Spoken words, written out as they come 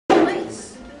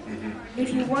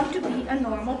if you want to be a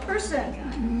normal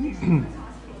person.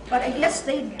 But I guess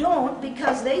they don't,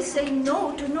 because they say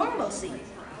no to normalcy.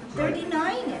 They're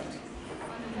denying it.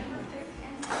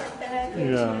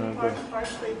 And I think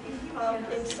partially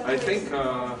in some ways.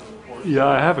 Yeah,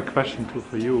 I have a question too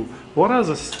for you. What are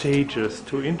the stages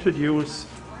to introduce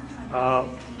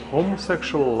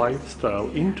homosexual lifestyle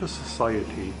into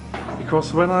society?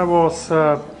 Because when I was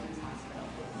a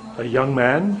young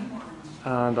man,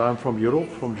 and I'm from Europe,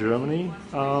 from Germany,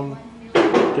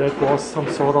 that was some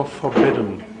sort of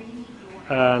forbidden.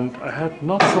 And I had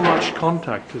not so much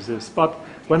contact with this. But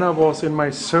when I was in my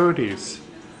 30s,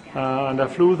 and I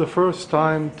flew the first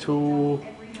time to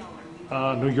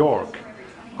New York,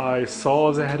 I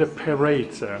saw they had a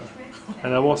parade there.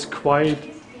 And I was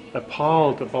quite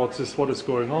appalled about this, what is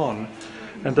going on.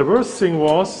 And the worst thing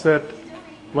was that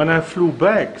when I flew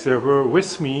back, they were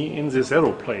with me in this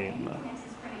aeroplane.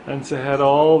 And they had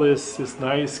all this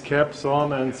nice caps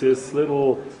on and this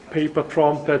little paper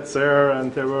trumpets there,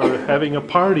 and they were having a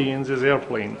party in this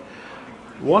airplane.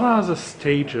 What are the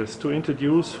stages to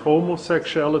introduce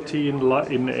homosexuality in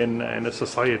a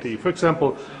society? For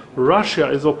example, Russia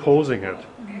is opposing it,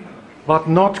 but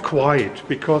not quite,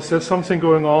 because there's something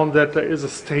going on that there is a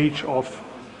stage of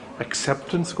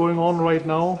acceptance going on right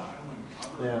now.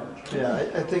 Yeah,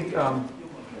 I think,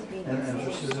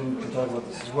 and Susan can talk about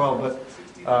this as well, but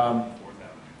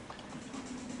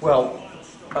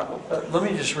let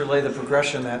me just relay the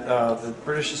progression that the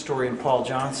British historian Paul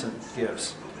Johnson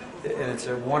gives, and it's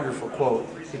a wonderful quote.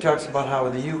 He talks about how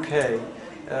in the UK,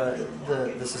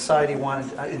 the society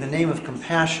wanted, in the name of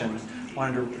compassion,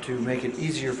 wanted to make it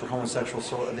easier for homosexuals,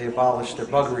 so they abolished their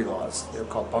buggery laws. They're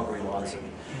called buggery laws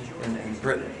in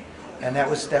Britain, and that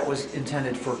was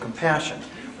intended for compassion.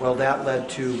 Well, that led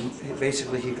to,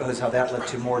 basically, he goes how that led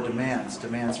to more demands. It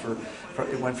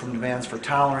went from demands for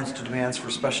tolerance to demands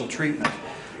for special treatment,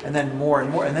 and then more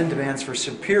and more, and then demands for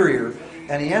superior.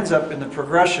 And he ends up in the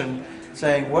progression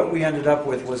saying what we ended up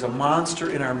with was a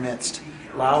monster in our midst,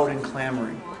 loud and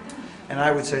clamoring. And I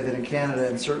would say that in Canada,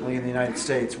 and certainly in the United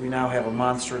States, we now have a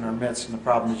monster in our midst, and the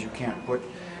problem is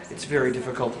it's very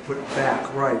difficult to put it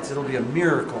back right. It'll be a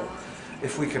miracle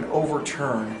if we can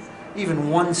overturn even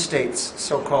one state's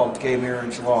so-called gay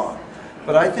marriage law.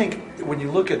 But I think when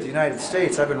you look at the United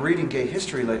States, I've been reading gay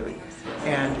history lately,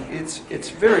 and it's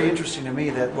very interesting to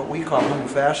me that what we call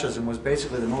homofascism was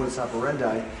basically the modus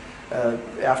operandi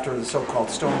after the so-called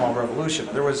Stonewall Revolution.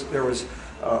 There was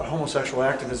homosexual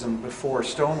activism before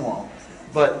Stonewall,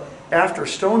 but after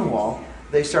Stonewall,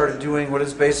 they started doing what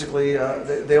is basically,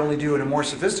 they only do in a more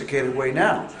sophisticated way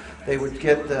now. They would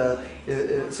get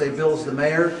say Bill's the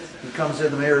mayor, he comes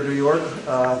in, the mayor of New York,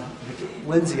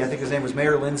 Lindsay, I think his name was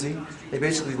Mayor Lindsay. They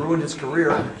basically ruined his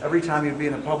career. Every time he'd be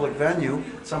in a public venue,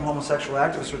 some homosexual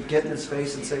activist would get in his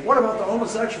face and say, "What about the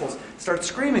homosexuals?" Start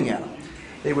screaming at him.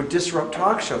 They would disrupt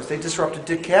talk shows. They disrupted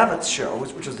Dick Cavett show,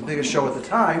 which was the biggest show at the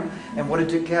time. And what did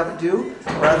Dick Cavett do?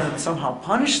 Rather than somehow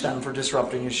punish them for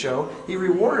disrupting his show, he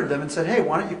rewarded them and said, "Hey,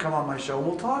 why don't you come on my show and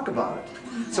we'll talk about it."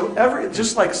 So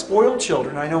just like spoiled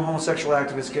children, I know homosexual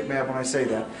activists get mad when I say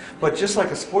that, but just like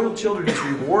a spoiled children is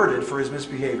rewarded for his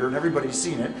misbehavior, and everybody's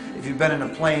seen it. If you've been in a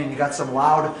plane and you got some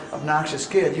loud, obnoxious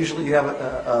kid, usually you have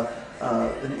a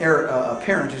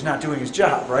parent who's not doing his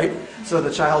job, right? So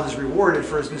the child is rewarded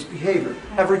for his misbehavior.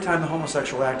 Every time the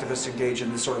homosexual activists engage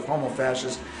in this sort of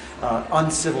homo-fascist,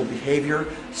 uncivil behavior,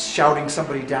 shouting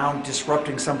somebody down,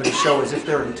 disrupting somebody's show as if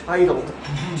they're entitled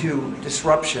to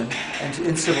disruption and to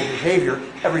incivil behavior,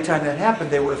 every time that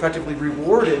happened, they were effectively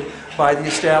rewarded by the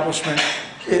establishment,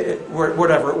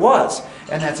 whatever it was.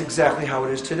 And that's exactly how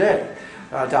it is today.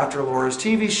 Dr. Laura's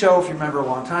TV show, if you remember a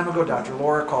long time ago, Dr.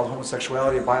 Laura called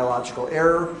homosexuality a biological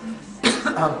error.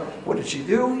 What did she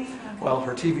do? Well,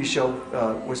 her TV show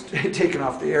was taken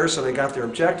off the air, so they got their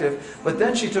objective. But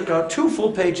then she took out 2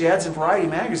 full-page ads in Variety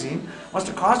magazine. Must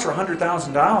have cost her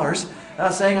 $100,000,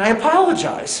 saying, "I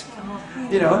apologize."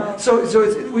 You know, so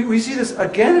we see this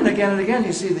again and again and again.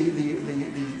 You see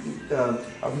the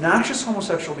obnoxious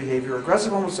homosexual behavior,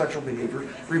 aggressive homosexual behavior,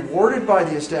 rewarded by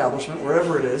the establishment,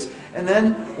 wherever it is, and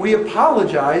then we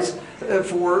apologize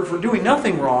for doing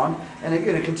nothing wrong, and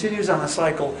it continues on a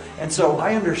cycle. And so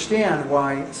I understand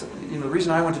why, you know, the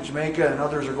reason I went to Jamaica and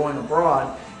others are going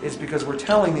abroad is because we're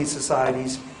telling these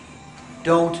societies,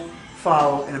 don't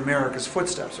follow in America's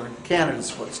footsteps or in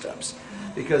Canada's footsteps.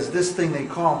 Because this thing they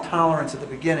call tolerance at the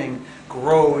beginning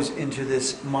grows into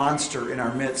this monster in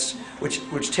our midst,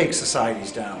 which takes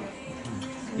societies down.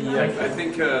 Yeah, I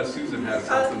think Susan has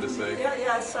something to say.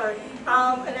 Yeah, sorry.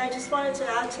 And I just wanted to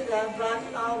add to that, but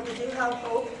we do have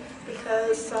hope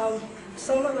because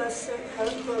some of us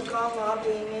have gone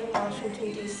lobbying in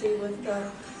Washington, D.C. with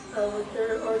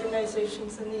their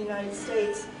organizations in the United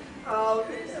States.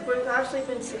 We've actually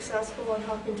been successful in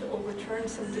helping to overturn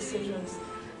some decisions.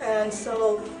 And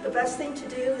so the best thing to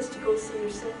do is to go see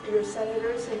your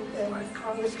senators and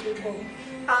Congress people.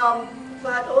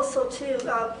 But also too,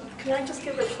 can I just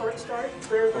give a short story?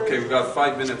 Okay, we've got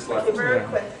 5 minutes left. Okay, very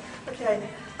quick. Okay.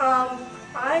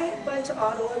 I went to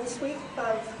Ottawa this week,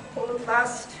 over the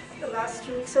last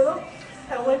 2 weeks ago.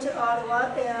 I went to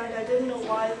Ottawa and I didn't know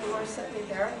why the Lord sent me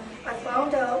there. I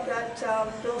found out that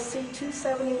Bill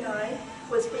C-279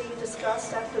 was being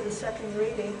discussed after the second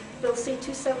reading. Bill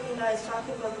C-279 is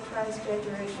talking about the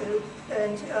transgender issue,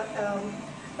 and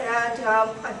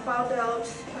I found out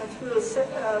through a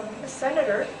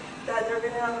senator that they're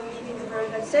going to have a meeting the very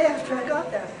next day after I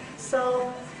got there.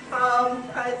 So,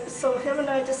 so him and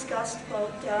I discussed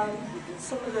about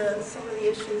some of the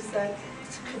issues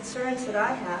concerns that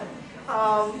I had,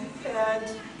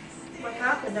 and what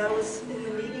happened. I was in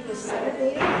the meeting, the Senate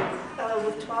meeting,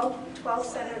 with 12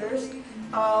 senators.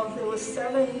 There was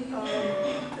seven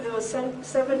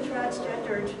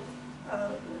transgendered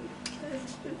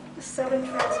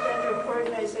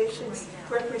organizations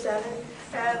represented,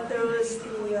 and there was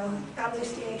the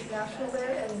Amnesty International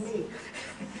there and me.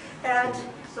 And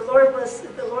the Lord was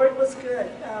good,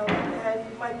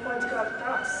 and my points got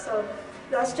across. So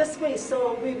that's just me.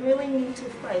 So we really need to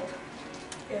fight.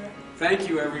 Yeah. Thank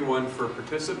you everyone for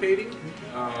participating.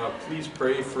 Please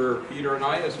pray for Peter and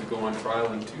I as we go on trial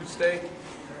on Tuesday.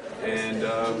 And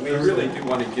we really do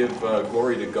want to give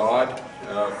glory to God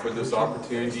for this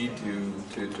opportunity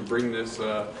to bring this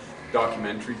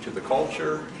documentary to the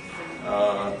culture.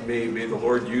 May the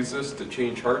Lord use us to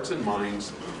change hearts and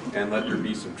minds, and let there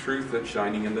be some truth that's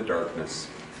shining in the darkness.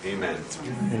 Amen.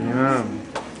 Amen.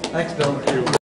 Thanks, Bill.